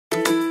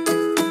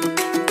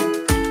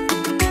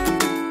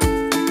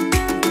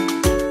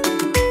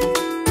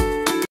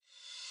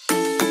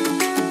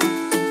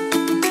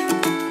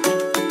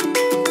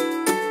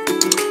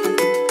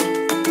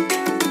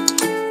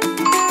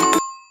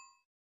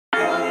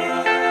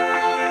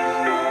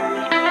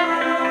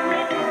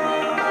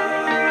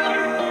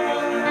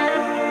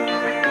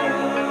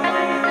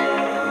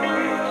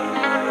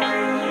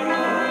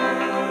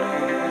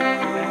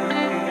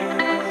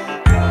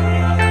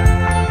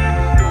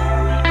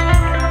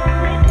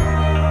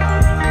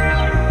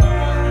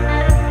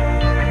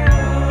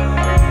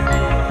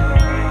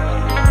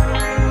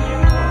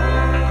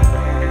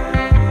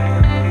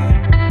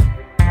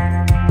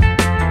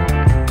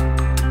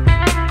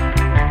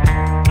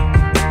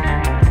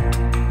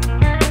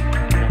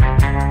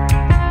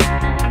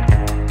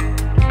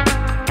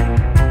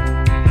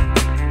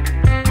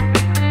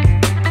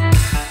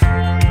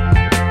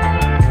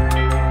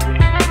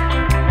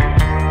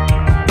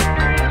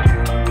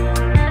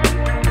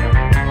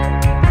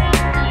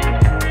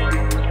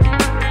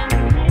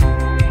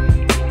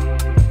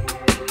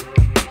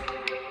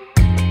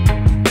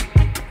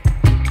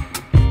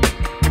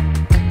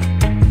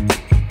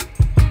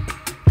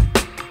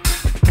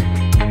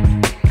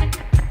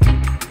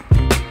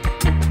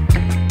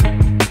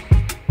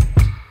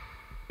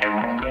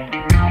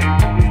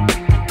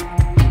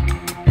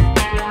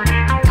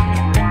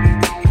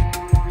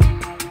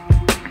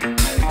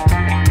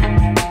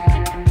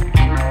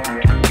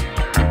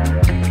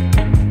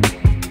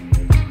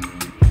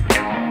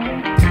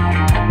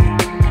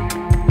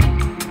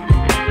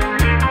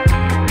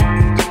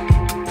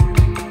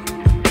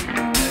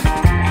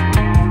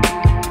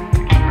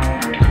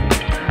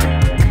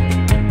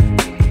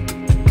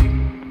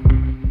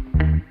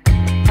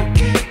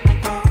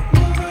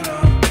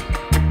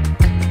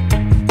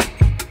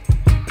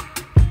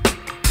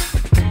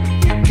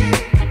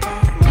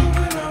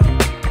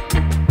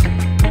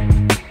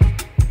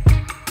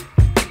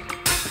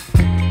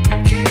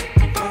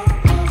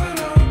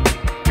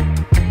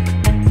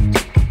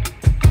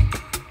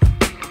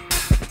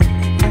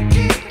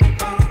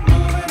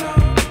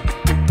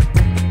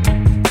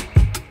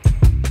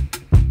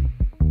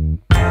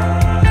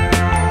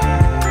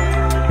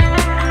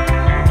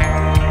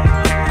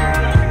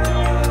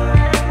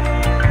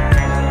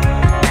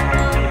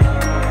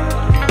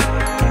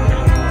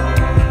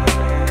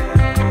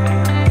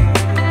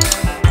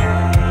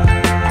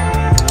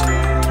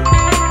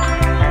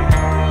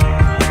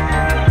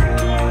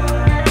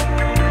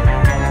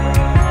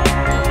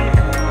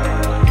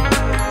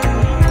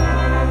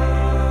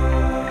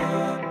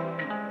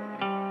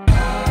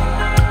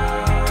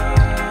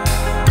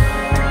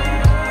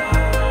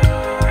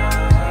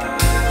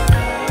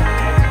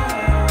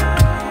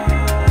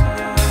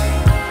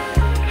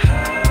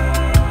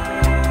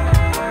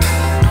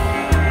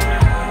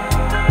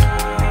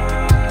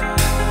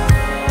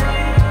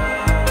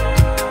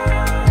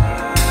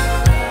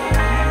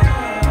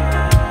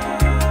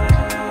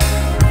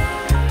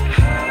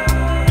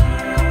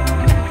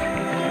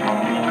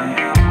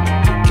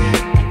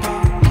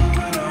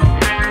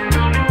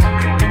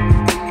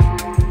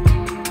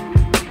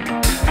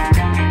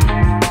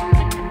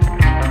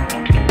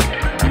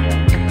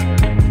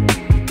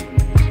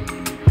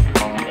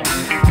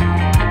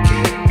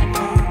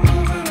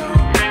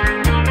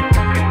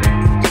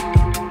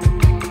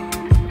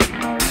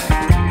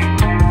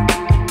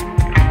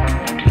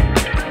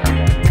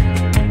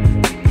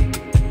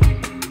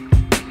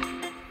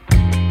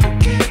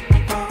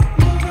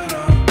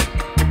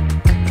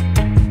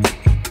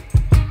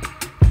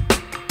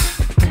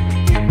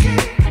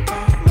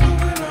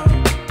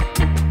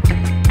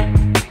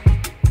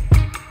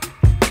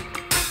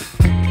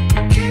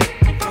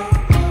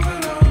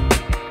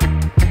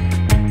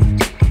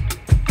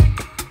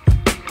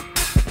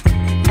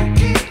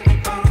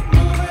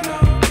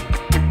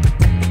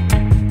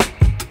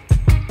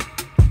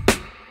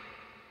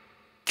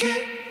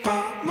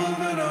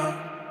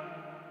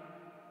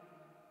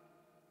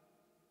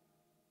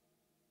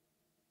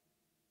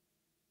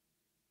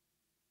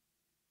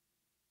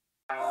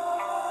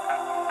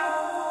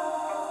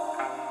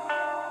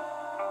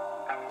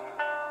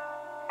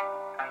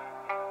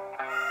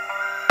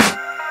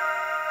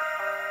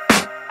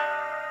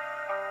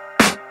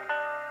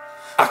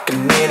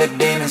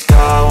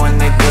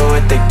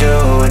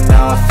do. And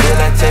now I feel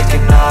like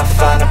taking off,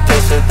 find a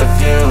place with a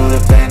view. The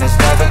pain is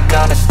never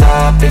gonna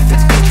stop if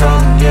it's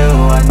controlling you.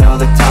 I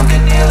know that time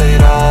can heal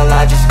it all,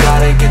 I just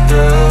gotta get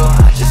through.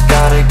 I just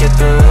gotta get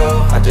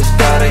through, I just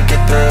gotta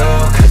get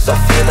through. Cause I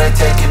feel like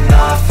taking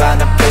off,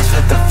 find a place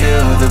with a view.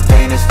 The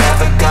pain is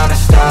never gonna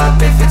stop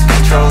if it's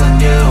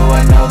controlling you.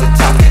 I know that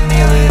time can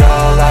heal it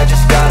all, I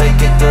just gotta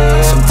get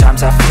through.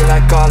 Sometimes I feel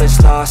like all is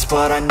lost,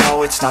 but I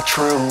know it's not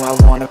true. I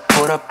wanna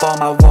put up all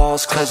my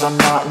walls cause I'm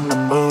not in the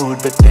mood,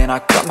 but then I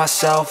cut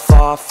myself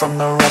off from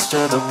the rest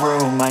of the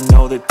room. I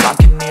know that time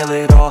can heal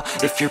it all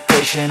if you're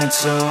patient and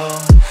soon.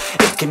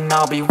 It can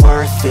all be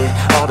worth it,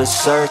 all the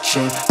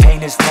searching.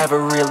 Pain is never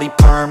really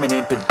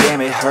permanent, but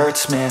damn it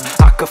hurts, man.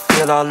 I could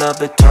feel all of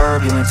the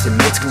turbulence and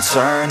it's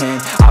concerning.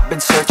 I've been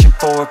searching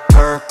for a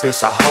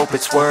purpose, I hope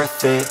it's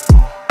worth it.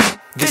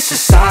 This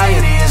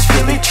society is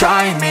really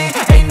trying me.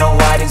 Ain't no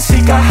hide and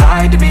seek, I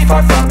hide to be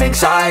far from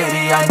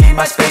anxiety. I need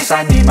my space,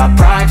 I need my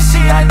privacy.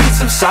 I need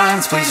some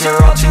silence, please,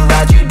 you're all too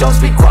loud. You don't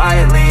speak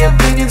quietly,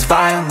 opinions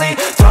violently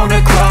thrown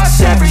across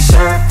every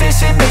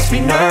surface. It makes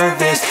me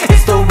nervous,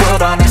 it's the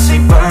world honestly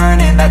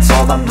burning. That's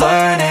all I'm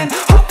learning,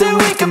 hope that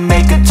we can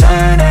make a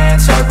turn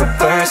and start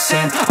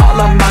reversing. All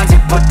our minds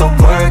and put the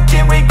work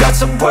in, we got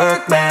some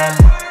work, man.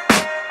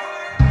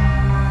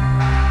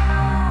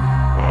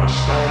 I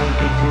started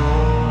to do.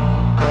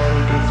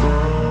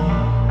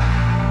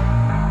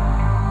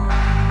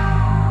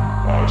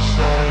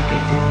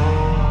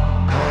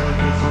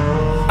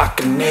 I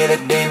can hear the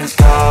demons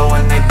call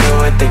when they do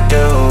what they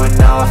do. And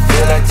now I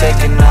feel like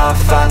taking off,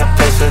 find a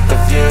place with a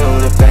view.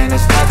 The pain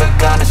is never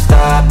gonna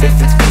stop if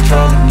it's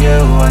controlling you.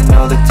 I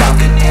know that time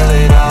can heal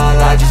it all,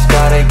 I just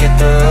gotta get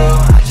through.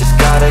 I just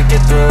gotta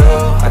get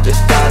through, I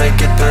just gotta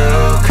get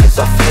through. Cause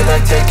I feel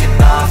like taking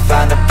off,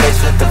 find a place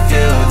with a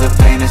view. The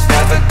pain is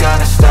never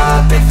gonna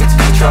stop if it's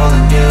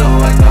controlling you.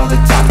 I know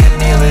that time can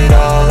heal it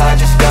all, I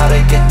just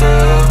gotta get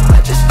through. I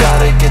just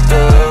gotta get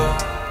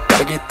through.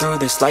 Gotta get through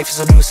this, life is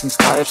a nuisance,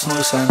 tie up some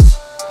loose ends.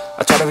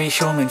 I try to be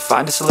human,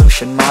 find a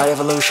solution, my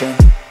evolution.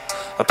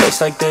 A place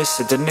like this,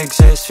 it didn't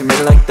exist, we made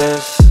it like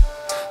this.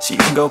 So you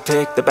can go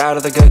pick the bad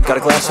or the good, got a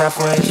glass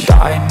halfway.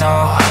 I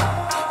know,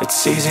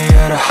 it's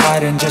easier to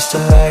hide than just to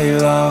lay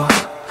low.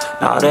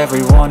 Not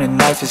everyone in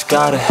life has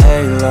got a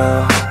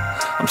halo.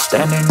 I'm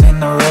standing in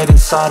the red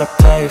inside a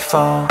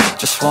payphone,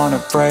 just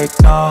wanna break,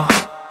 no.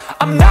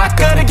 I'm not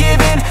gonna give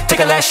in, take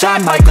a last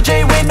shot, Michael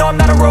J. Win. No, I'm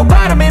not a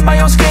robot, I'm in my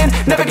own skin.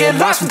 Never get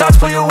lost when thoughts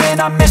pull you in.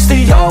 I miss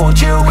the old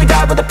you, we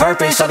died with a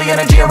purpose. All the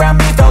energy around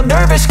me felt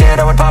nervous, scared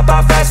I would pop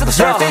off fast to the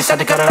surface. Had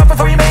to cut it off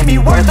before you made me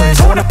worthless.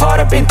 Torn apart,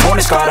 I've been torn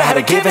and scarred. I had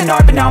a given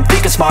art, but now I'm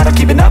thinking smart. I'm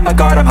keeping up my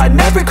guard, I'm hiding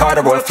every card.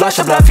 A royal flush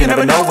of love, you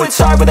never know what's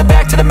hard. With a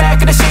back to the mat,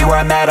 gonna see where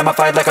I'm at. I'ma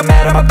fight like I'm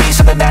mad, I'ma be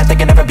something that they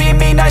can never be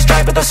me. Nice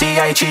try, but they'll see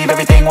I achieve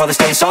everything while they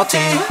stay salty.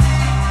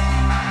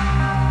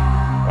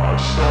 I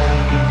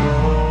started to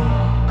go.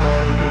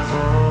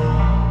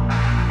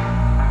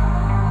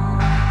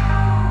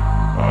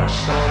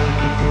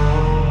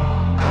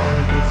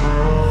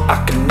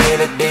 I can hear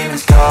the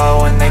demons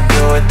call when they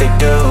do what they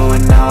do.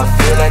 And now I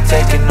feel like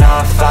taking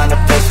off, find a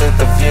place with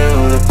a view.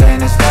 The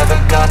pain is never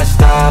gonna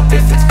stop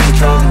if it's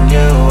controlling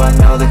you. I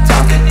know that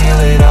time can heal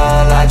it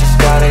all, I just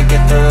gotta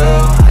get through.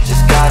 I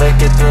just gotta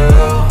get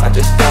through, I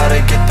just gotta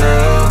get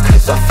through.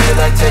 Cause I feel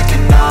like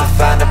taking off.